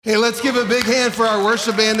Hey, let's give a big hand for our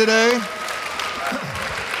worship band today.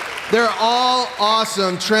 They're all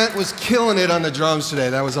awesome. Trent was killing it on the drums today.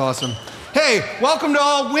 That was awesome. Hey, welcome to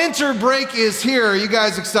all. Winter break is here. Are you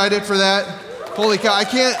guys excited for that? Holy cow,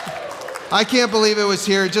 I can't believe it was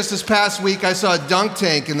here. Just this past week, I saw a dunk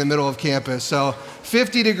tank in the middle of campus. So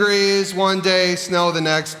 50 degrees one day, snow the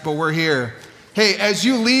next, but we're here. Hey, as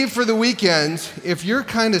you leave for the weekend, if you're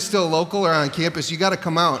kind of still local or on campus, you got to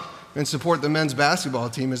come out and support the men's basketball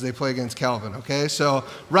team as they play against Calvin, okay? So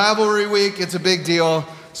rivalry week, it's a big deal.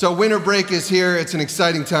 So winter break is here. It's an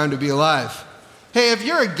exciting time to be alive. Hey, if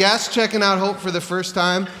you're a guest checking out Hope for the first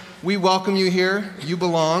time, we welcome you here. You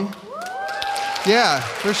belong. Yeah,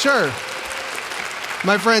 for sure.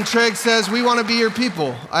 My friend Treg says, we want to be your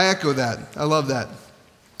people. I echo that. I love that.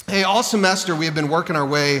 Hey, all semester we have been working our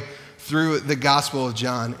way through the Gospel of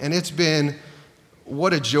John, and it's been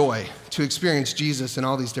what a joy to experience Jesus in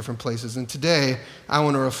all these different places. And today, I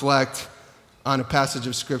want to reflect on a passage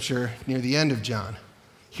of Scripture near the end of John.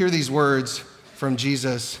 Hear these words from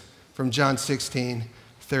Jesus from John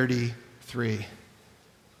 16:33.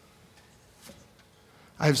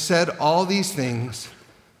 I have said all these things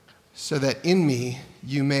so that in me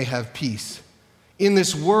you may have peace. In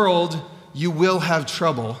this world you will have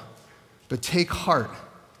trouble, but take heart,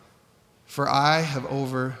 for I have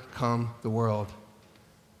overcome the world.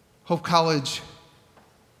 Hope College,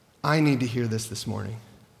 I need to hear this morning.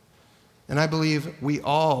 And I believe we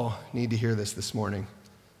all need to hear this morning.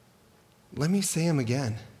 Let me say them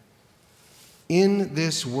again. In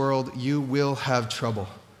this world, you will have trouble.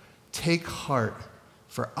 Take heart,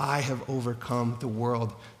 for I have overcome the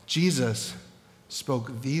world. Jesus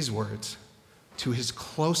spoke these words to his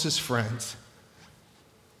closest friends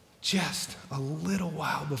just a little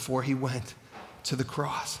while before he went to the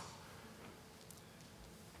cross,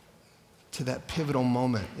 to that pivotal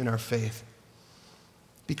moment in our faith,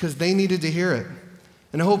 because they needed to hear it.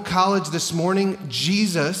 And at Hope College this morning,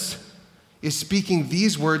 Jesus is speaking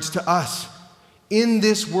these words to us. In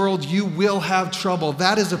this world, you will have trouble.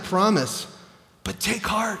 That is a promise. But take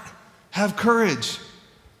heart. Have courage.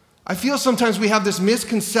 I feel sometimes we have this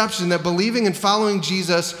misconception that believing and following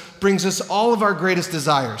Jesus brings us all of our greatest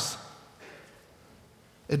desires.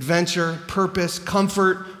 Adventure, purpose,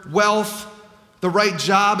 comfort, wealth, the right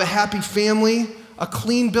job, a happy family, a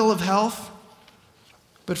clean bill of health.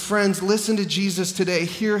 But friends, listen to Jesus today.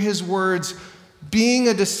 Hear his words. Being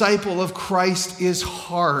a disciple of Christ is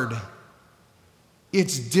hard.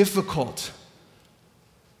 It's difficult.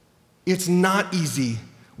 It's not easy.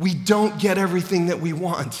 We don't get everything that we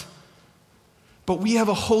want. But we have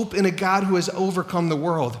a hope in a God who has overcome the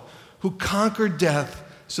world, who conquered death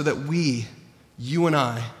so that we, you and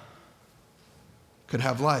I, could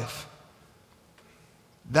have life.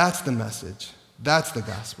 That's the message. That's the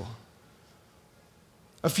gospel.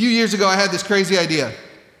 A few years ago, I had this crazy idea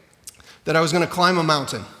that I was going to climb a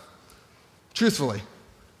mountain. Truthfully,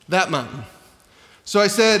 that mountain. So I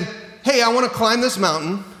said, hey, I want to climb this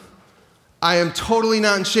mountain. I am totally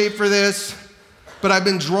not in shape for this, but I've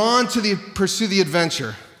been drawn to pursue the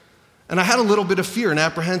adventure. And I had a little bit of fear and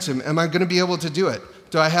apprehension. Am I going to be able to do it?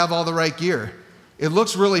 Do I have all the right gear? It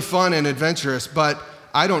looks really fun and adventurous, but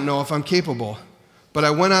I don't know if I'm capable. But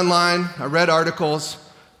I went online, I read articles.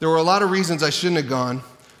 There were a lot of reasons I shouldn't have gone,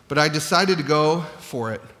 but I decided to go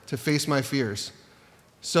for it, to face my fears.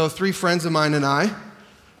 So 3 friends of mine and I,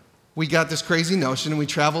 we got this crazy notion, and we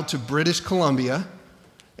traveled to British Columbia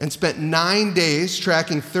and spent 9 days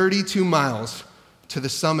tracking 32 miles to the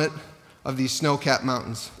summit of these snow-capped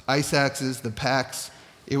mountains. Ice axes, the packs,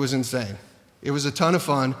 it was insane. It was a ton of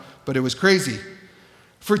fun, but it was crazy.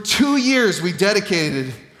 For 2 years, we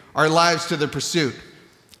dedicated our lives to the pursuit.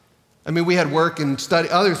 I mean, we had work and study,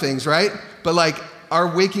 other things, right? But like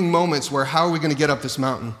our waking moments were, how are we going to get up this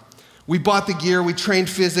mountain? We bought the gear, we trained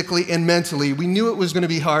physically and mentally. We knew it was going to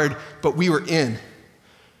be hard, but we were in.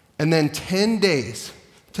 And then 10 days,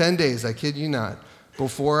 I kid you not,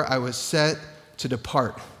 before I was set to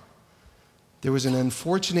depart, there was an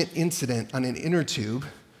unfortunate incident on an inner tube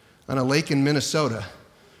on a lake in Minnesota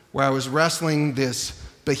where I was wrestling this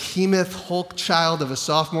behemoth Hulk child of a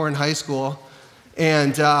sophomore in high school,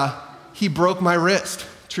 and he broke my wrist.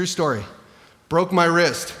 True story. Broke my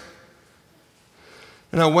wrist.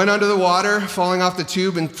 And I went under the water, falling off the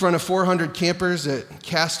tube in front of 400 campers at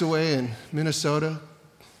Castaway in Minnesota,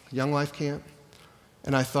 Young Life Camp.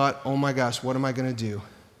 And I thought, oh my gosh, what am I going to do?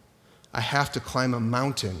 I have to climb a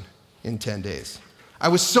mountain in 10 days. I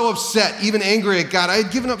was so upset, even angry at God. I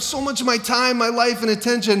had given up so much of my time, my life, and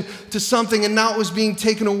attention to something, and now it was being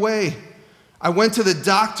taken away. I went to the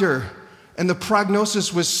doctor, and the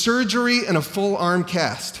prognosis was surgery and a full arm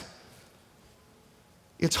cast.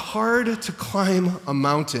 It's hard to climb a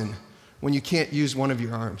mountain when you can't use one of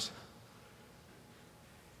your arms.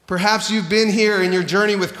 Perhaps you've been here in your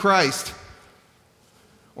journey with Christ,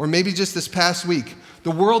 or maybe just this past week.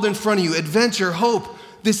 The world in front of you, adventure, hope,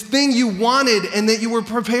 this thing you wanted and that you were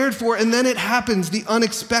prepared for, and then it happens, the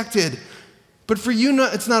unexpected. But for you,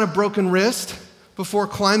 it's not a broken wrist before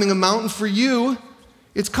climbing a mountain. For you,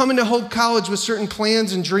 it's coming to Hope College with certain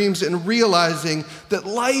plans and dreams and realizing that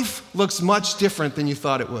life looks much different than you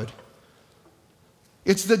thought it would.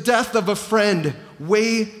 It's the death of a friend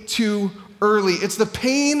way too early. It's the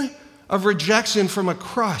pain of rejection from a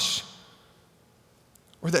crush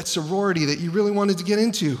or that sorority that you really wanted to get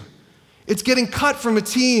into. It's getting cut from a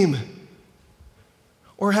team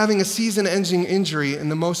or having a season-ending injury in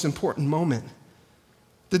the most important moment.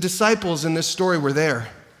 The disciples in this story were there.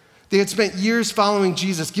 They had spent years following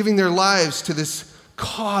Jesus, giving their lives to this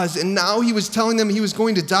cause, and now he was telling them he was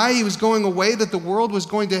going to die, he was going away, that the world was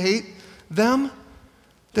going to hate them,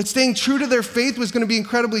 that staying true to their faith was going to be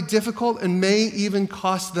incredibly difficult and may even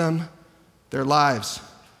cost them their lives.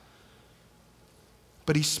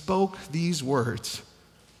 But he spoke these words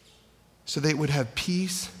so they would have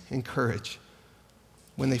peace and courage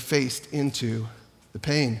when they faced into the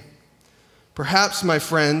pain. Perhaps, my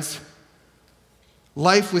friends,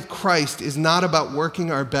 life with Christ is not about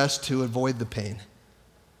working our best to avoid the pain,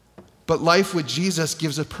 but life with Jesus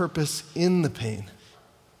gives a purpose in the pain,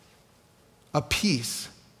 a peace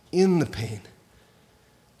in the pain,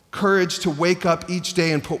 courage to wake up each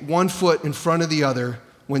day and put one foot in front of the other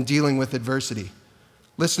when dealing with adversity.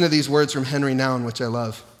 Listen to these words from Henry Nouwen, which I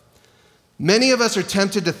love. Many of us are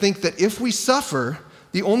tempted to think that if we suffer,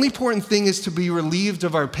 the only important thing is to be relieved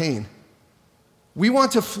of our pain. We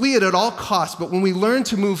want to flee it at all costs, but when we learn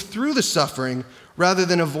to move through the suffering rather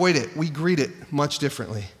than avoid it, we greet it much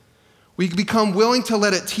differently. We become willing to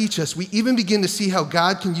let it teach us. We even begin to see how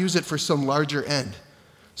God can use it for some larger end.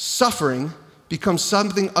 Suffering becomes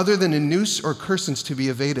something other than a noose or curses to be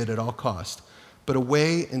evaded at all costs, but a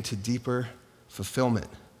way into deeper fulfillment.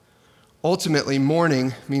 Ultimately,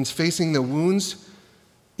 mourning means facing the wounds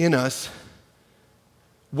in us,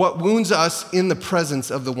 what wounds us in the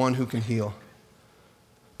presence of the one who can heal.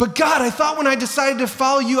 But God, I thought when I decided to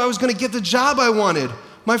follow you, I was going to get the job I wanted.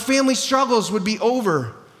 My family struggles would be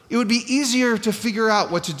over. It would be easier to figure out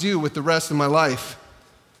what to do with the rest of my life,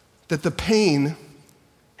 that the pain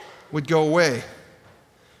would go away.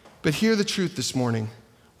 But hear the truth this morning.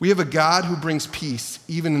 We have a God who brings peace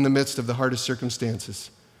even in the midst of the hardest circumstances.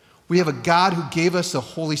 We have a God who gave us the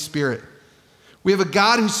Holy Spirit. We have a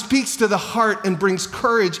God who speaks to the heart and brings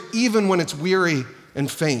courage even when it's weary and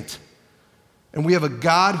faint. And we have a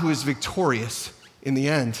God who is victorious in the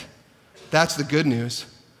end. That's the good news.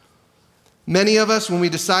 Many of us, when we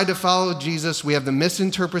decide to follow Jesus, we have the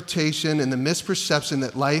misinterpretation and the misperception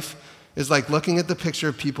that life is like looking at the picture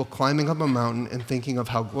of people climbing up a mountain and thinking of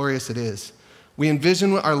how glorious it is. We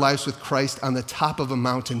envision our lives with Christ on the top of a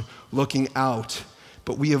mountain looking out,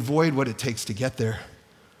 but we avoid what it takes to get there.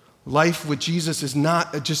 Life with Jesus is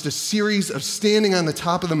not just a series of standing on the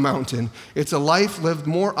top of the mountain. It's a life lived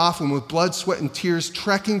more often with blood, sweat, and tears,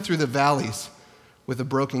 trekking through the valleys with a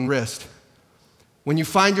broken wrist. When you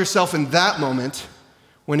find yourself in that moment,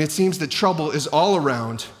 when it seems that trouble is all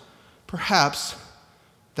around, perhaps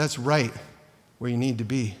that's right where you need to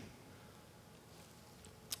be.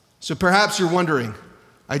 So perhaps you're wondering,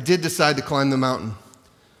 I did decide to climb the mountain.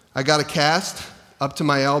 I got a cast up to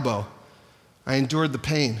my elbow. I endured the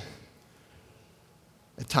pain.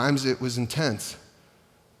 At times it was intense.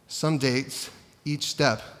 Some days, each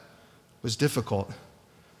step was difficult.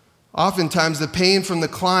 Oftentimes the pain from the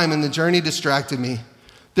climb and the journey distracted me.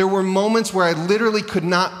 There were moments where I literally could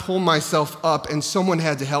not pull myself up and someone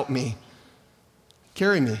had to help me,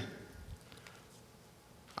 carry me.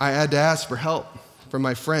 I had to ask for help from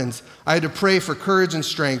my friends. I had to pray for courage and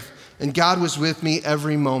strength, and God was with me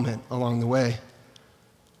every moment along the way.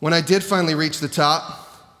 When I did finally reach the top,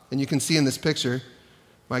 and you can see in this picture,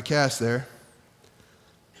 my cast there,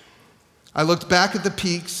 I looked back at the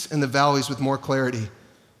peaks and the valleys with more clarity,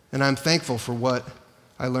 and I'm thankful for what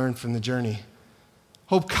I learned from the journey.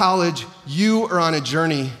 Hope College, you are on a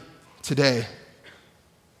journey today.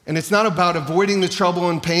 And it's not about avoiding the trouble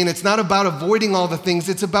and pain. It's not about avoiding all the things.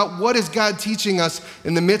 It's about what is God teaching us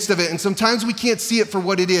in the midst of it. And sometimes we can't see it for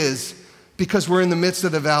what it is because we're in the midst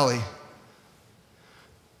of the valley.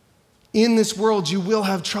 In this world, you will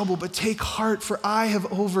have trouble, but take heart, for I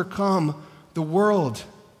have overcome the world.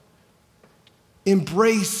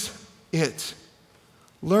 Embrace it.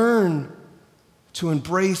 Learn to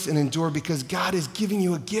embrace and endure because God is giving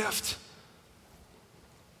you a gift.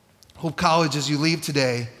 Hope College, as you leave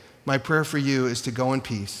today, my prayer for you is to go in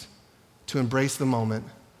peace, to embrace the moment,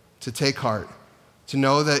 to take heart, to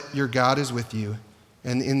know that your God is with you,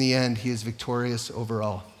 and in the end, he is victorious over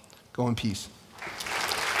all. Go in peace.